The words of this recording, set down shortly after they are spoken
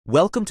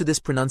Welcome to this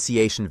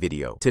pronunciation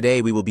video.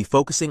 Today we will be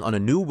focusing on a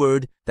new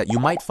word that you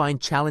might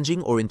find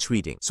challenging or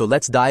intriguing. So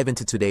let's dive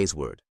into today's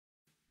word.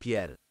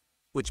 Pier,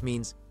 which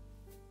means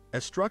A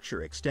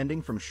structure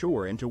extending from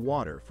shore into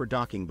water for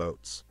docking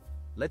boats.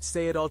 let's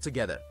say it all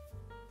together.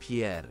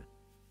 Pier.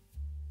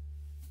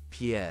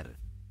 Pier.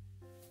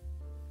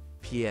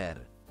 Pier.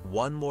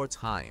 One more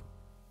time.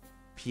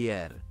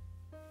 Pier.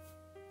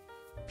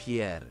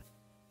 Pier.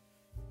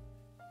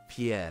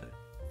 Pier.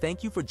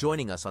 Thank you for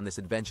joining us on this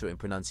adventure in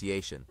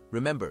pronunciation.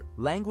 Remember,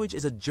 language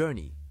is a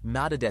journey,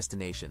 not a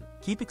destination.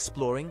 Keep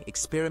exploring,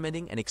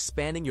 experimenting, and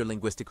expanding your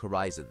linguistic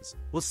horizons.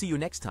 We'll see you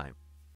next time.